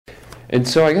And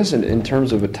so I guess in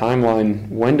terms of a timeline,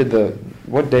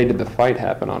 what day did the fight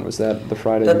happen on? Was that the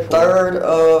Friday the before? 3rd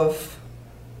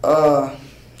of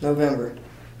November.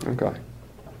 Okay.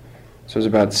 So it was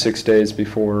about 6 days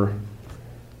before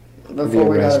we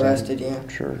got arrested, yeah.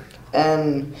 Sure.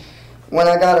 And when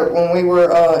we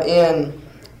were in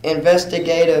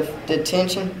investigative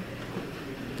detention,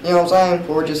 you know what I'm saying?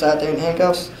 We were just out there in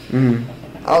handcuffs. Mm-hmm.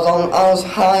 I was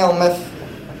high on meth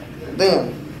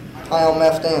then.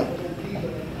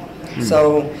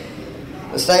 So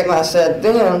the statement I said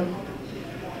then,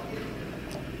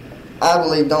 I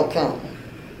believe don't count.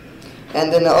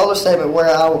 And then the other statement where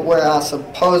I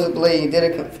supposedly did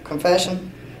a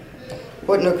confession,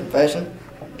 wasn't no confession.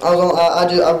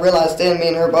 I realized then, me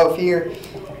and her both here,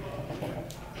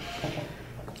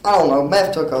 I don't know,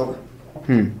 meth took over.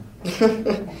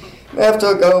 Meth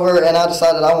took over, and I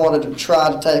decided I wanted to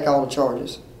try to take all the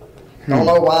charges. Don't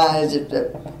know why.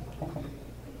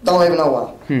 Don't even know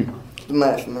why. The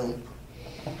meth, man.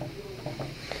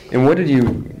 And what did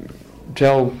you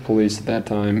tell police at that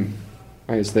time?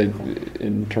 I guess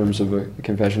in terms of a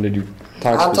confession, did you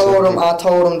talk specifically? I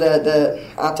told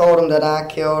them that I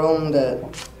killed him,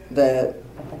 that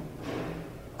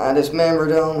I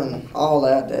dismembered him, and all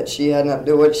that. That she had nothing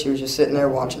to do with it. She was just sitting there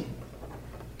watching,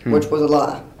 which was a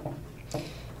lie.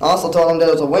 I also told him that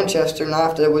it was a Winchester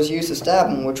knife that was used to stab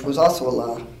him, which was also a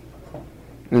lie.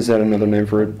 Is that another name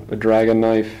for a dragon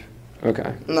knife?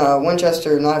 Okay. No,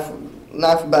 Winchester knife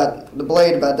about the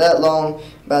blade about that long,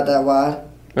 about that wide.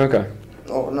 Okay.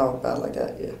 Oh no, about like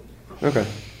that, yeah. Okay.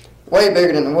 Way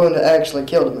bigger than the wound that actually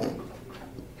killed a man.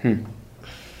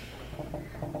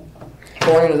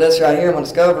 According to this right here, my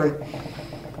discovery,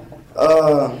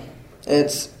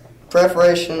 it's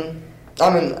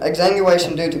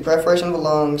exsanguination due to perforation of the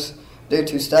lungs due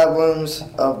to stab wounds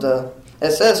of the,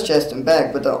 it says chest and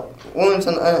back, but the wounds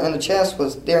in the chest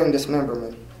was during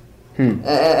dismemberment.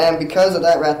 And because of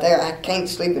that right there, I can't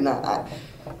sleep at night. I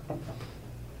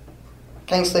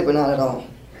can't sleep at night at all.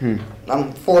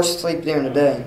 I'm forced to sleep during the day.